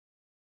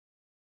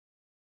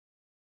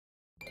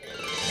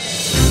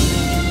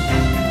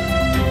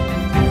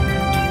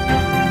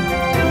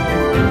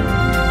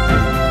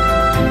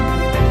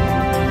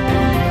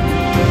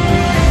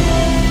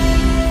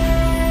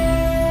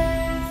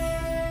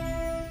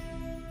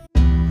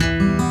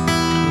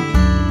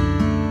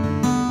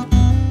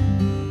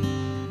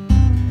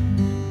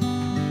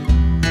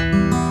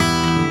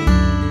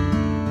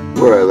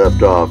where I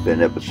left off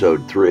in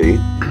episode 3.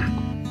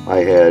 I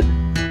had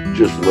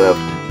just left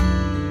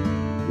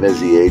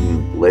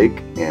Meziaden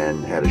Lake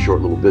and had a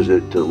short little visit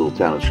to the little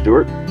town of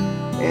Stewart,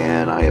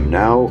 and I am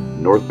now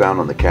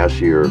northbound on the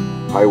Cassiar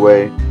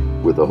Highway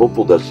with a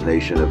hopeful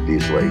destination of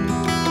Dease Lake.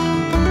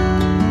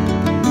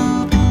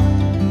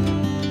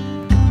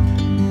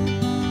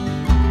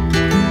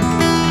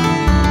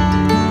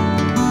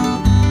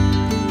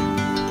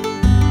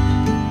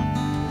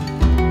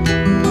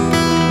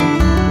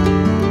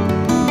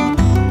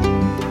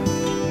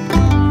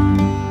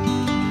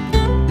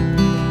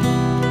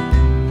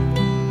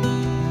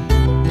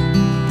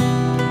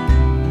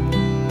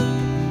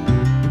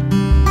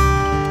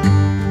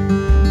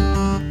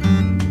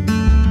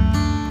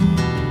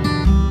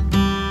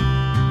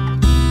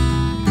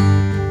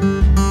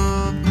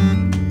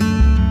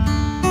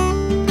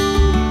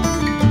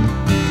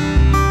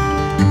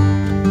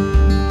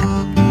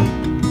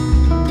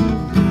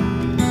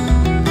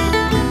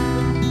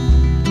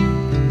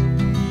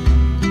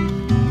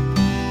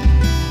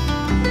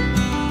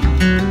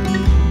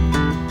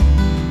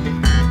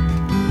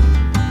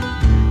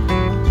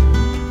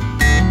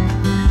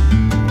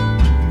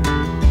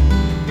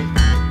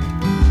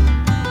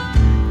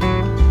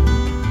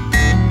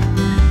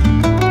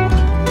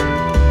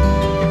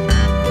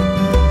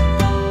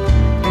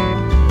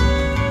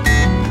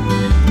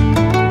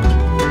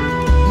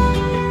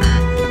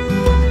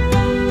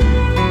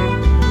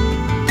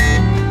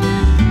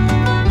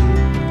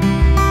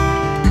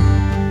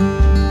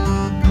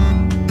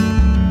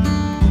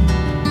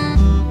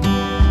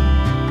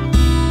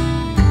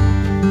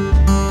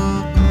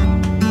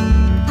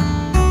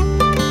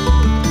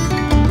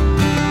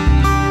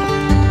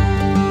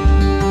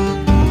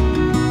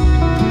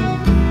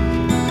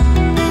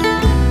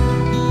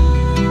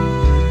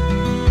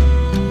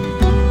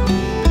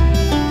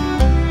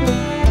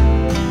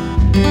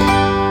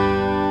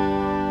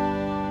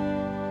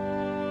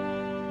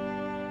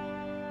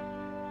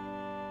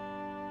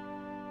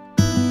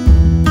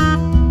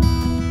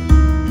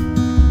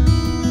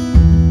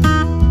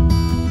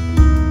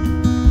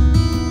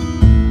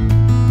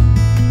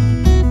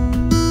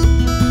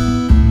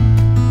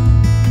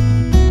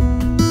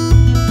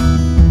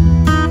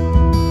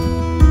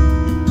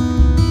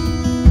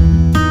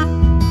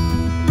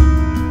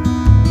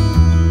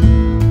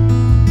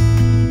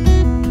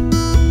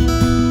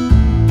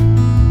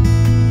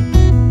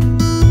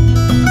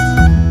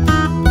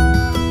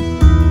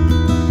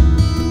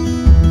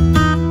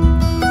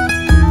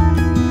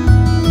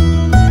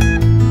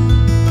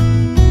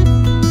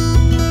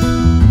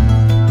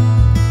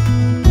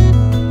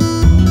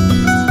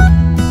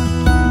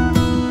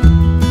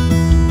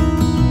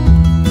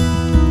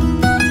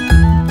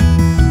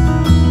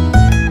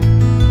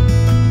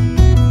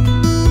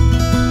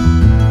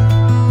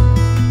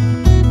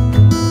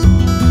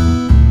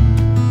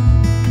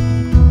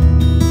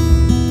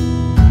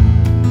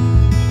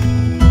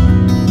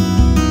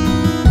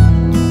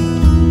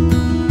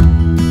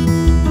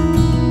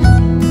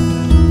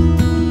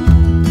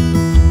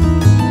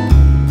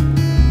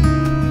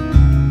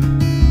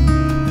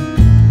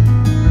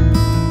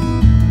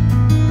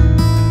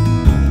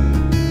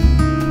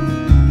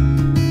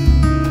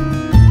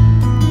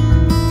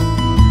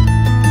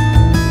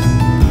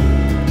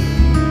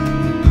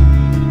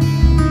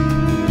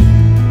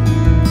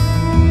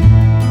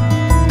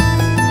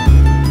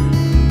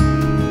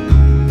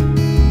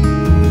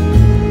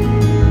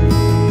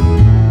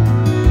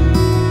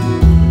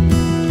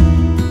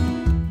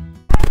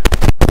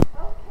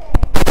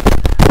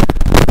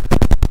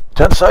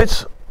 Tent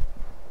sites?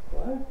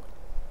 What?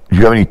 Do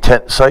you have any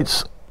tent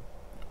sites?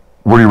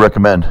 What do you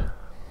recommend?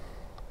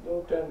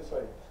 No tent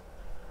sites.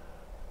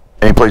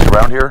 Any place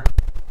around here?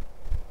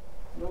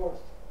 North.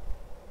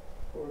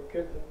 For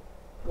Kids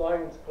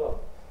Lions Club.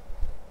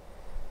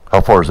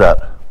 How far is that?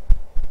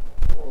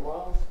 4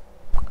 miles.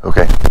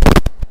 Okay.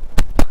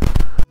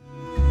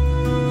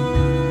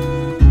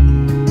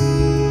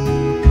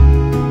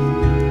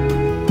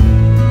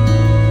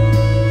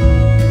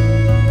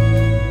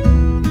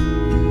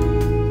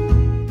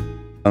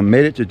 I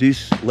made it to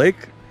Dease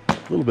Lake a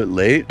little bit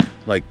late,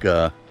 like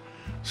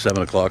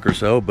 7 o'clock or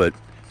so, but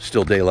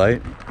still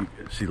daylight. You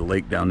can see the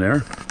lake down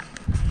there.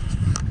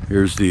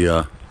 Here's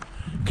the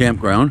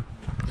campground.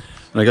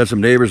 And I got some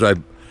neighbors. I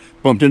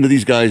bumped into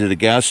these guys at a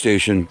gas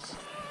station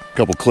a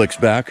couple clicks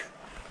back.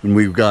 And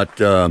we've got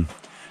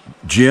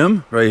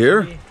Jim right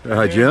here.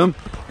 Hi, Jim.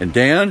 And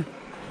Dan.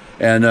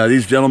 And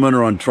these gentlemen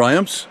are on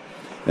Triumphs.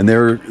 And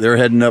they're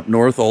heading up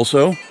north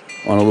also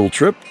on a little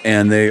trip.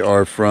 And they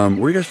are from,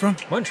 where are you guys from?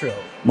 Montreal.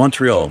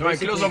 Montreal. Ouais,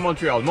 close of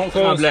Montreal.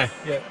 Mont-Tremblant.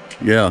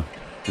 Yeah.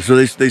 So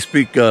they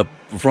speak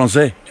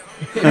Francais.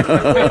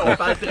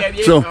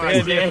 So,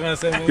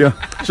 yeah.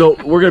 So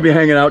we're gonna be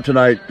hanging out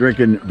tonight,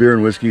 drinking beer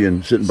and whiskey,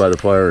 and sitting by the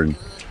fire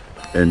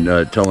and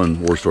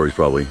telling war stories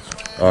probably.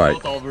 All right.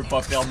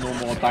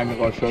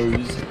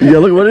 Yeah.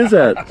 Look, what is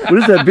that? What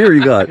is that beer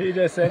you got?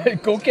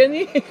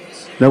 Kokanee.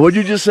 Now, what'd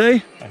you just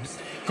say?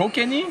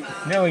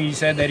 Kokanee? No, he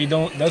said that he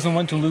doesn't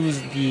want to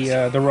lose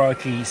the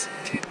Rockies.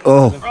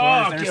 Oh. Of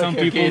course, there's some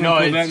people no,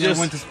 who it's just...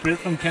 want to split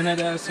from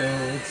Canada, so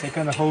it's a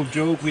kind of whole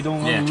joke. We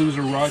don't want to lose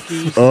the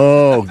Rockies.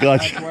 Oh,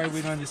 gotcha. That's why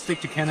we don't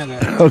stick to Canada.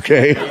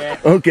 Okay. Yeah.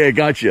 Okay,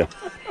 gotcha.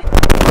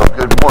 Well,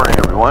 good morning,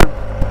 everyone.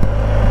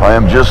 I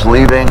am just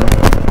leaving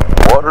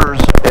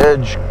Water's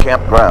Edge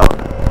Campground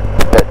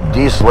at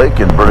Dease Lake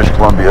in British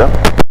Columbia.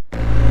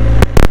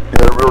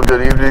 Had a real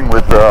good evening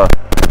with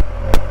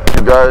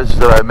two guys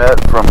that I met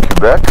from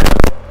Quebec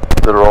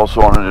that are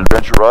also on an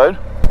adventure ride,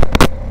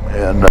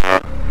 and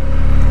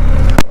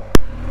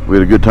we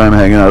had a good time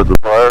hanging out at the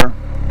fire.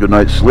 Good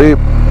night's sleep.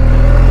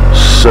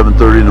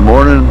 7:30 in the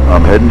morning.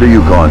 I'm heading to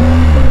Yukon.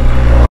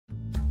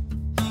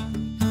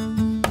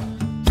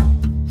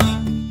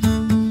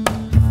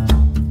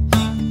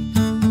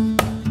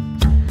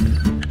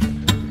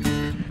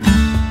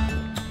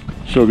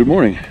 So good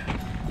morning.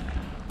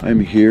 I'm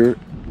here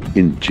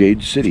in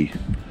Jade City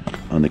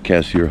on the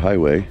Cassiar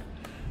Highway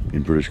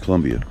in British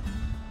Columbia.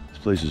 This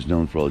place is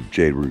known for all its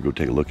jade. We're gonna go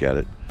take a look at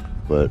it.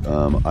 But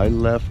I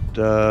left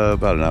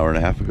about an hour and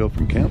a half ago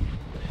from camp.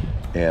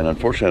 And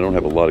unfortunately I don't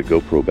have a lot of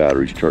GoPro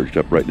batteries charged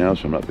up right now,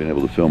 so I'm not being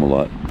able to film a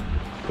lot.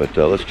 But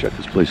let's check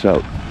this place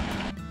out.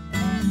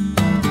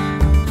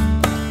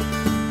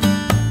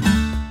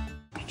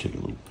 Take a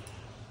look.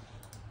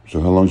 So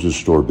how long has this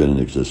store been in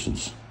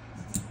existence?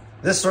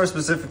 This store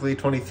specifically,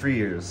 23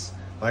 years.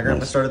 My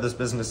grandpa started this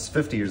business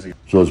 50 years ago.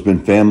 So it's been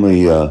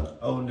family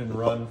Owned and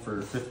run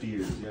for 50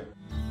 years, yeah.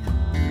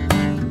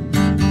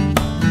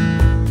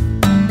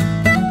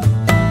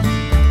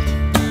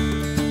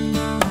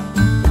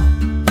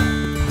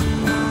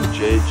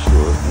 Jade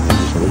store, and they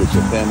just said it's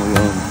a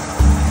family-owned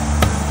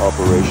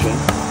operation.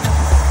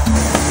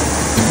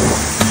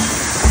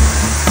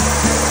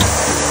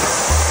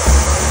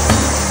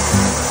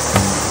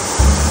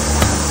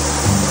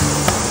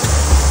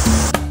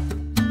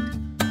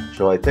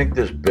 So I think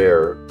this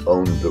bear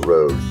owned the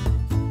road.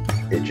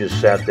 It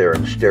just sat there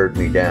and stared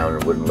me down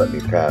and wouldn't let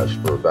me pass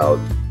for about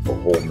a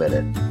whole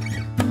minute.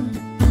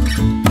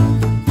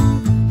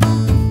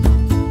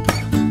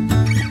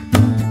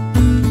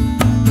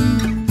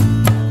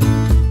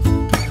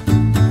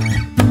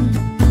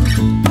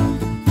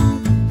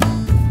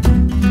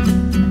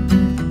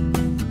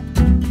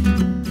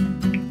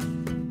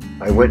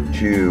 I went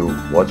to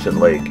Dawson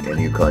Lake in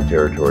Yukon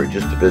Territory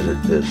just to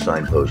visit this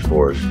signpost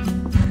forest.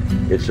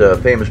 It's a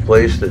famous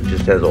place that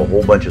just has a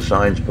whole bunch of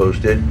signs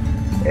posted,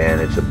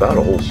 and it's about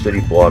a whole city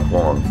block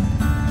long.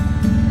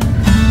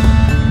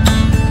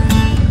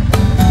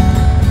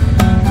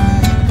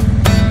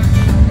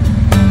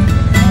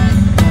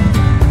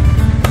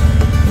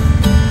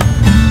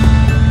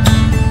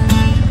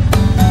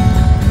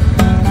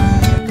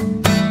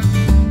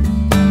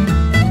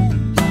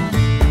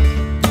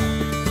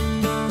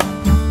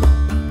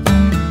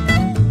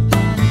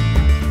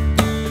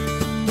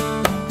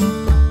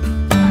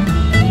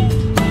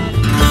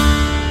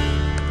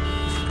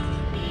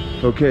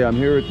 Okay, I'm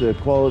here at the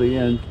Quality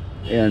Inn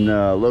and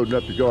loading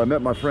up to go. I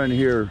met my friend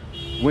here,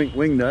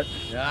 Wingnut.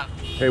 Yeah.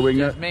 Hey,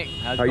 Wingnut. Just me.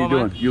 How's How it you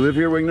going, doing? You live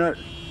here, Wingnut?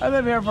 I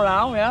live here for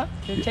now, yeah.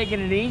 Just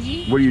taking it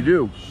easy. What do you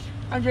do?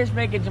 I'm just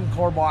making some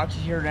core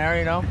boxes here and there,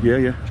 you know. Yeah,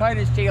 yeah. Trying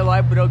to stay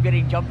alive without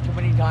getting jumped too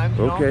many times,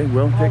 you Okay,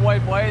 know? well, I'm a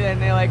white boy,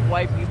 and they like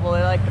white people.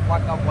 They like to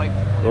fuck up white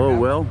people. Oh,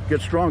 well, get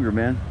stronger,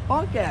 man.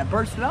 Okay,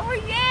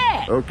 personality,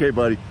 yeah. Okay,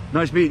 buddy.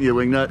 Nice meeting you,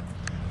 Wingnut.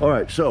 All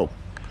right, so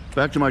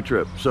back to my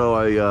trip. So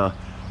I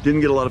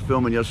didn't get a lot of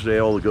filming yesterday.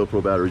 All the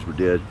GoPro batteries were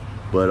dead,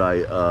 but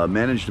I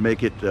managed to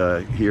make it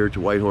here to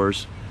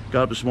Whitehorse.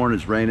 Got up this morning,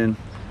 it's raining.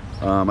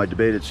 I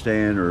debated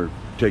staying or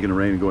taking the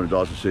rain and going to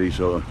Dawson City.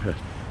 So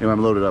anyway,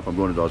 I'm loaded up. I'm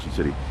going to Dawson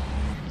City.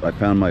 I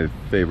found my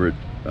favorite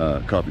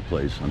coffee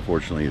place.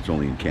 Unfortunately, it's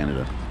only in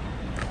Canada.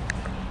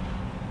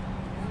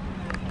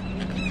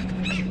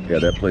 Yeah,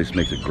 that place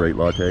makes a great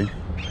latte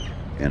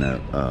and a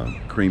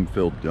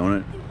cream-filled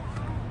donut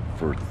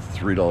for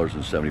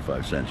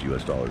 $3.75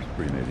 US dollars.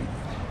 Pretty amazing.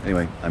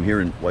 Anyway, I'm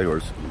here in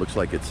Whitehorse. It looks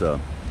like it's kind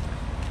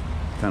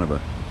of a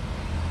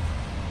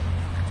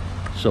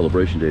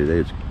celebration day today.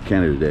 It's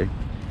Canada Day.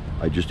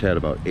 I just had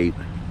about 8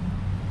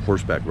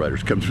 horseback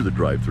riders come through the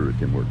drive-thru at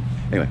Tim Hortons.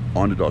 Anyway,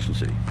 on to Dawson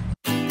City.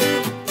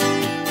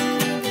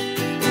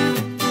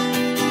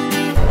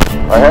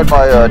 I had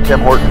my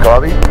Tim Horton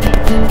coffee.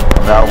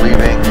 I'm now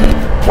leaving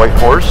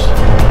Whitehorse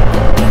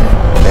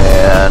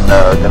and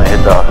gonna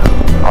hit the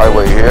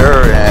highway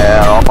here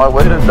and on my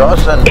way to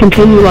Dawson.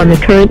 Continue on the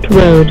current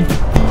road.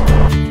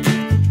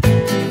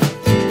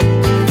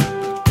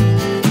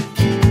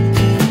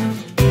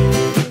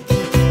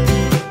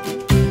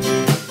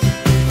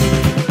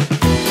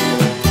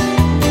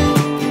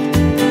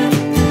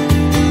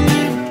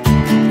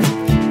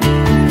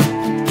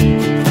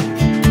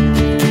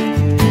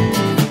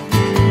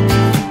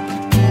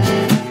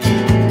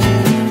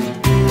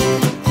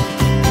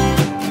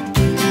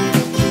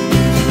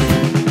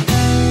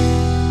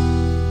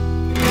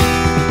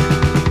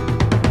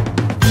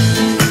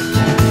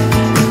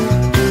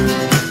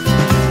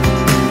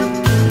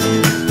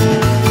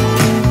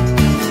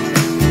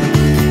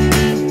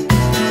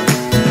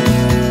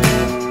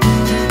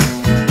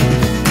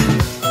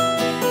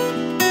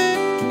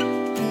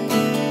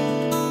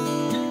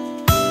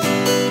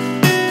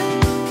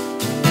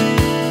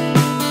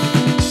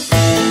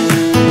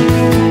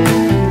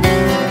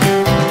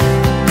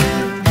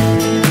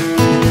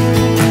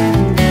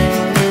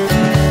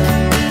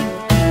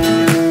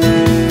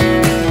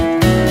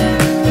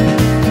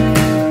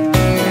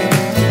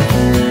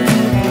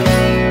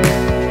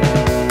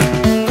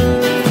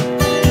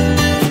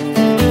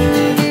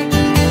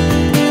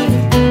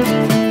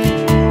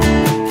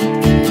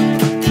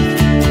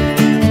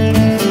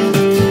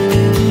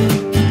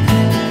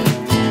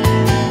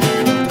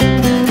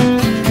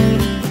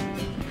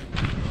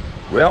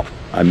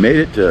 I made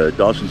it to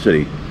Dawson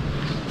City.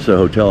 It's the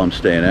hotel I'm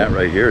staying at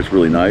right here. It's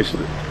really nice.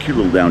 Cute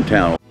little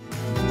downtown.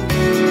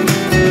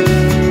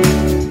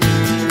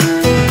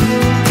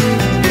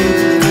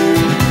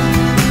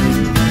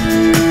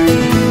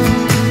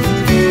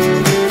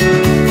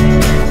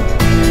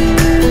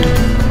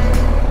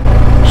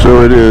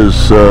 So it is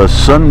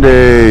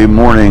Sunday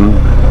morning.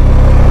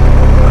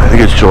 I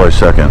think it's July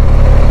 2nd.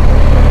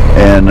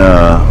 And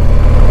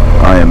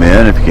I am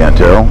in, if you can't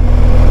tell,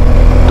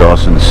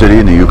 Dawson City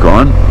in the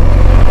Yukon.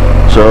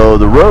 So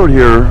the road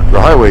here, the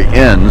highway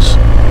ends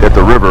at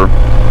the river,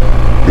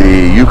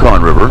 the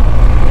Yukon River,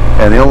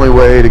 and the only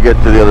way to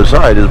get to the other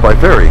side is by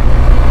ferry.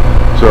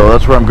 So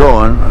that's where I'm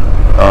going,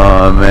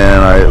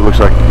 and it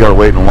looks like you gotta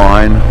wait in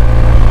line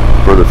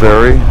for the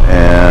ferry,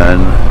 and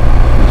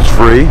it's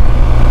free.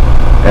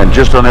 And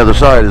just on the other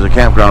side is a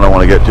campground I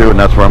want to get to, and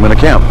that's where I'm going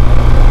to camp.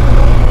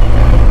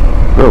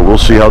 So we'll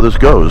see how this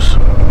goes.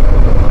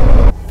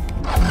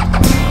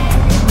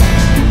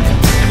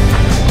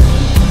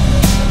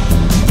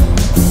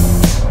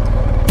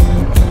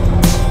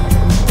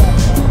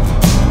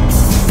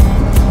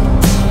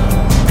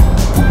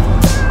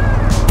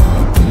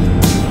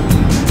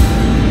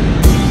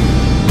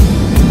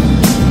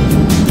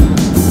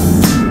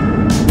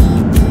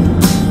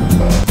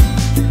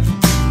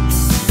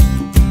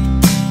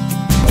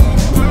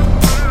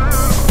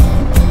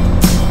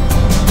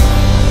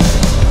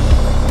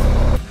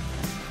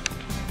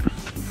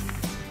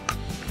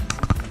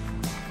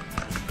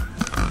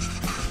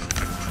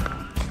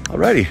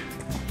 Alrighty,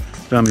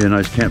 found me a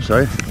nice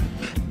campsite.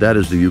 That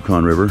is the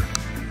Yukon River,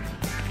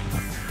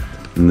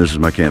 and this is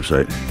my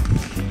campsite.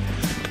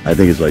 I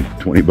think it's like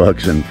 20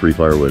 bucks and free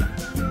firewood.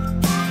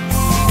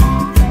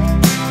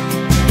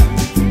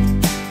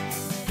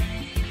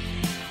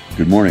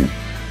 Good morning.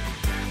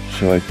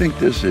 So I think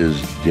this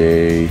is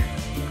day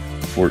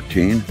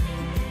 14,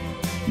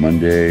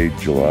 Monday,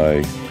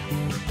 July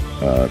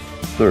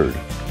 3rd.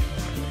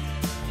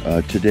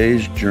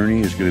 Today's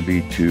journey is going to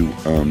be to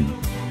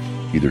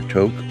either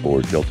Tok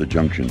or Delta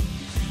Junction.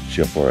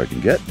 See how far I can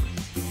get.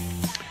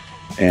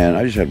 And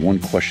I just had one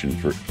question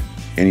for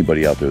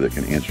anybody out there that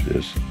can answer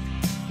this.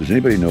 Does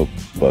anybody know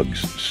if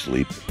bugs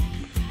sleep?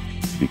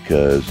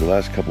 Because the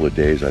last couple of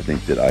days I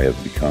think that I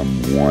have become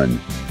one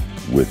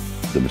with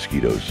the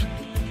mosquitoes.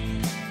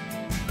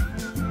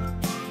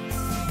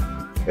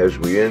 As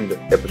we end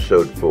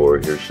episode 4,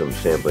 here's some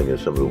sampling of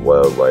some of the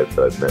wildlife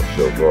that I've met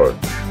so far.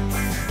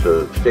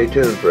 So stay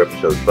tuned for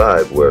episode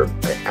 5, where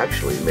I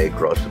actually may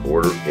cross the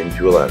border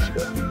into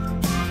Alaska.